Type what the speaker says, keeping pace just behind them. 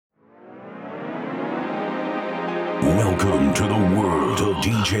Welcome to the world of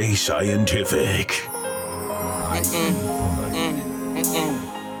DJ Scientific.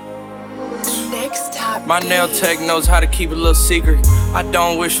 My nail tech knows how to keep a little secret. I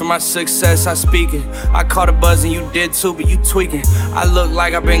don't wish for my success, I speak it. I caught a buzz and you did too, but you tweaking. I look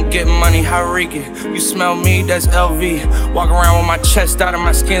like I've been getting money, how reeking. You smell me, that's LV. Walk around with my chest out and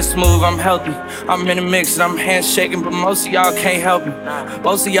my skin smooth, I'm healthy. I'm in the mix and I'm handshaking, but most of y'all can't help me.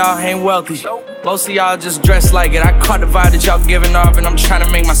 Most of y'all ain't wealthy. Most of y'all just dress like it. I caught the vibe that y'all giving off and I'm trying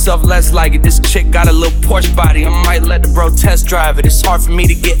to make myself less like it. This chick got a little Porsche body, I might let the bro test drive it. It's hard for me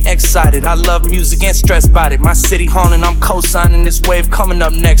to get excited. I love music and stress about it. My city haunting, I'm co-signing this wave coming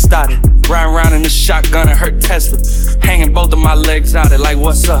up next out it. Riding around in the shotgun and her Tesla, hanging both of my legs out it like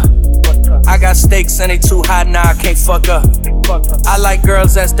what's up? I got stakes and they too high now, I can't fuck up. I like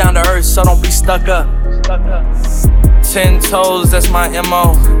girls that's down to earth, so don't be stuck up. 10 toes, that's my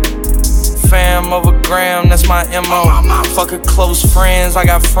MO. Fam over gram, that's my MO. Fucking close friends, I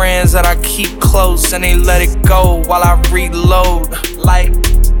got friends that I keep close and they let it go while I reload. Like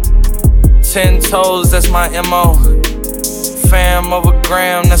 10 toes, that's my MO. Fam over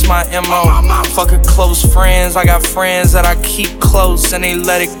gram, that's my MO. Fucking close friends, I got friends that I keep close and they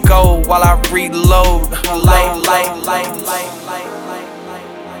let it go while I reload.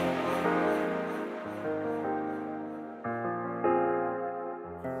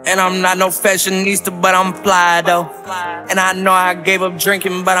 And I'm not no fashionista, but I'm fly though. And I know I gave up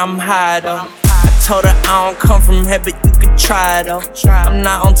drinking, but I'm high though. I told her I don't come from here, but you could try though. I'm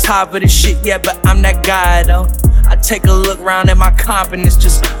not on top of this shit yet, but I'm that guy though. I take a look round at my comp and it's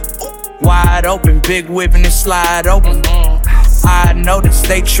just wide open, big whip and it slide open. I notice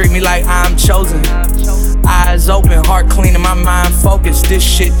they treat me like I'm chosen. Eyes open, heart clean and my mind focused. This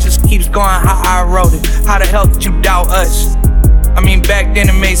shit just keeps going how I wrote it. How the hell did you doubt us? I mean, back then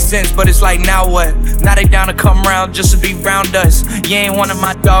it made sense, but it's like, now what? Now they down to come round just to be round us. You ain't one of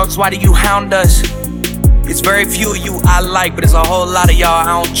my dogs, why do you hound us? It's very few of you I like, but it's a whole lot of y'all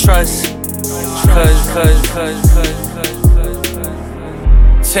I don't trust. Cause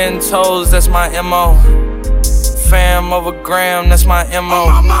 10 toes, that's my MO. Fam over gram, that's my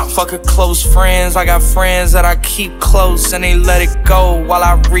MO. Fucking close friends, I got friends that I keep close and they let it go while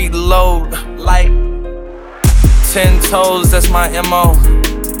I reload. Like 10 toes, that's my MO.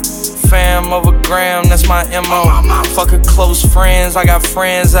 Fam over gram, that's my MO. Fucking close friends, I got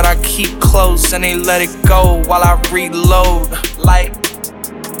friends that I keep close and they let it go while I reload. Like